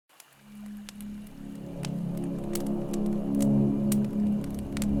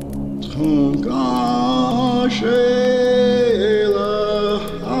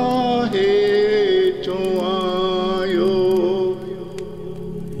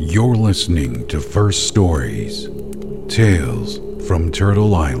You're listening to First Stories, Tales from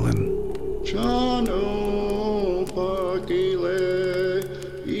Turtle Island. Chano pakile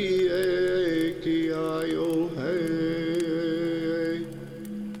ie kiayo hey.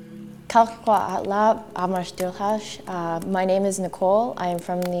 My name is Nicole. I am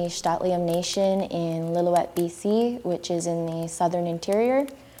from the St'át'imc Nation in Lillooet, BC, which is in the southern interior,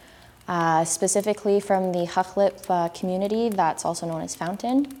 specifically from the Huchlip community that's also known as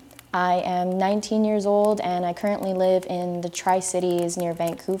Fountain. I am 19 years old and I currently live in the Tri-Cities near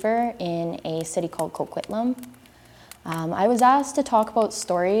Vancouver in a city called Coquitlam. I was asked to talk about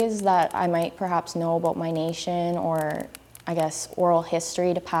stories that I might perhaps know about my nation, or I guess oral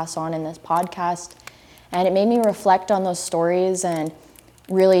history to pass on in this podcast. And it made me reflect on those stories and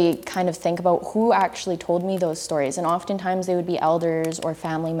really kind of think about who actually told me those stories. And oftentimes they would be elders or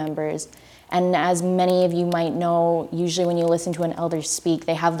family members. And as many of you might know, usually when you listen to an elder speak,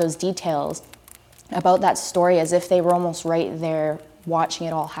 they have those details about that story as if they were almost right there watching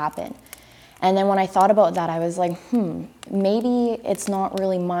it all happen. And then when I thought about that, I was like, maybe it's not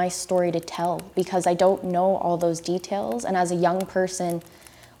really my story to tell because I don't know all those details. And as a young person,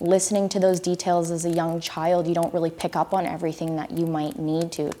 listening to those details as a young child, you don't really pick up on everything that you might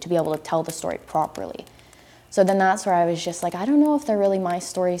need to be able to tell the story properly. So then that's where I was just like, I don't know if they're really my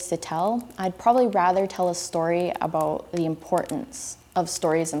stories to tell. I'd probably rather tell a story about the importance of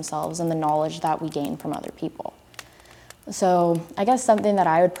stories themselves and the knowledge that we gain from other people. So I guess something that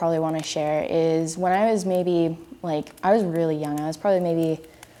I would probably want to share is when I was I was really young. I was probably maybe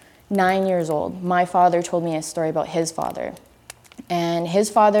 9 years old. My father told me a story about his father. And his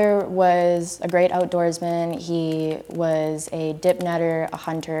father was a great outdoorsman. He was a dip netter, a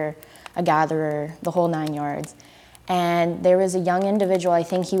hunter, a gatherer, the whole 9 yards. And there was a young individual, I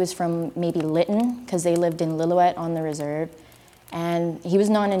think he was from maybe Lytton, because they lived in Lillooet on the reserve. And he was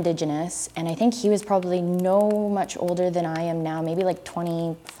non-Indigenous, and I think he was probably no much older than I am now, maybe like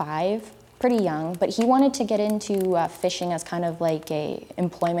 25, pretty young. But he wanted to get into fishing as kind of like a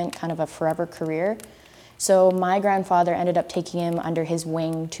employment, kind of a forever career. So my grandfather ended up taking him under his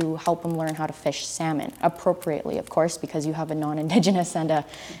wing to help him learn how to fish salmon, appropriately, of course, because you have a non-Indigenous and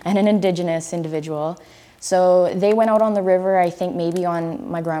an Indigenous individual. So they went out on the river, I think maybe on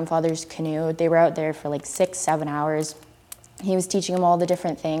my grandfather's canoe. They were out there for like 6-7 hours. He was teaching him all the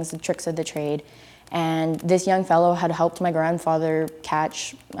different things, the tricks of the trade. And this young fellow had helped my grandfather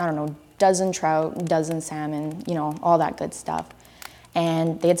catch, dozen trout, dozen salmon, all that good stuff.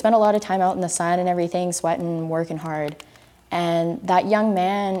 And they had spent a lot of time out in the sun and everything, sweating, working hard. And that young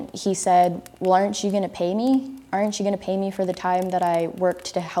man, he said, well, aren't you gonna pay me? Aren't you gonna pay me for the time that I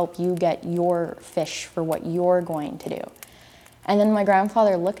worked to help you get your fish for what you're going to do? And then my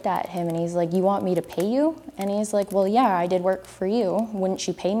grandfather looked at him and he's like, you want me to pay you? And he's like, well, yeah, I did work for you. Wouldn't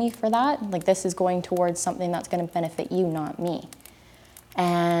you pay me for that? Like, this is going towards something that's gonna benefit you, not me.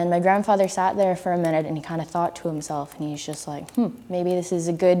 And my grandfather sat there for a minute and he kind of thought to himself, and he's just like, maybe this is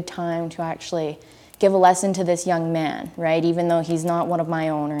a good time to actually give a lesson to this young man, right? Even though he's not one of my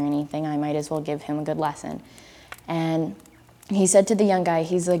own or anything, I might as well give him a good lesson. And he said to the young guy,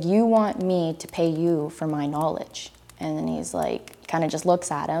 he's like, you want me to pay you for my knowledge? And then he's like, kind of just looks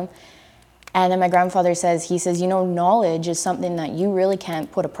at him. And then my grandfather says, knowledge is something that you really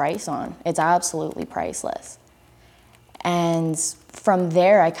can't put a price on. It's absolutely priceless. And from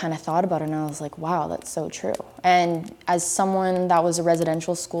there, I kind of thought about it and I was like, wow, that's so true. And as someone that was a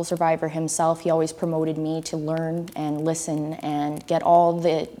residential school survivor himself, he always promoted me to learn and listen and get all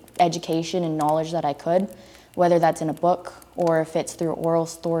the education and knowledge that I could, whether that's in a book or if it's through oral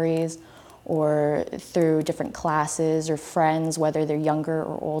stories or through different classes or friends, whether they're younger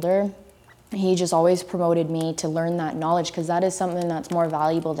or older. He just always promoted me to learn that knowledge because that is something that's more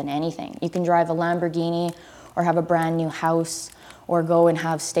valuable than anything. You can drive a Lamborghini or have a brand new house or go and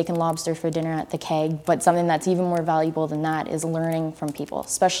have steak and lobster for dinner at the Keg, but something that's even more valuable than that is learning from people,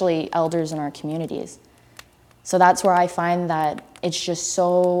 especially elders in our communities. So that's where I find that it's just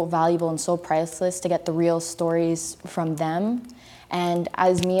so valuable and so priceless to get the real stories from them. And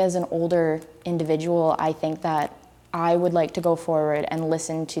as an older individual, I think that I would like to go forward and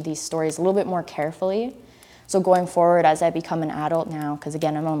listen to these stories a little bit more carefully. So going forward, as I become an adult now, because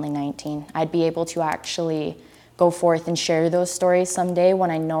again, I'm only 19, I'd be able to actually go forth and share those stories someday when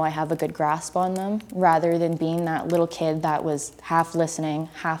I know I have a good grasp on them, rather than being that little kid that was half listening,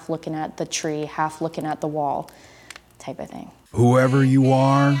 half looking at the tree, half looking at the wall, type of thing. Whoever you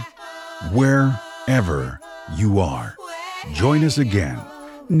are, wherever you are, join us again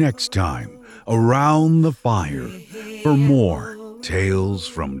next time around the fire for more Tales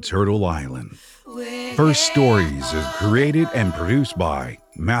from Turtle Island. First Stories is created and produced by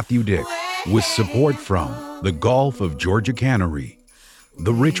Matthew Dick, with support from the Gulf of Georgia Cannery,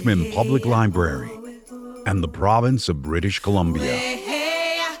 the Richmond Public Library, and the province of British Columbia.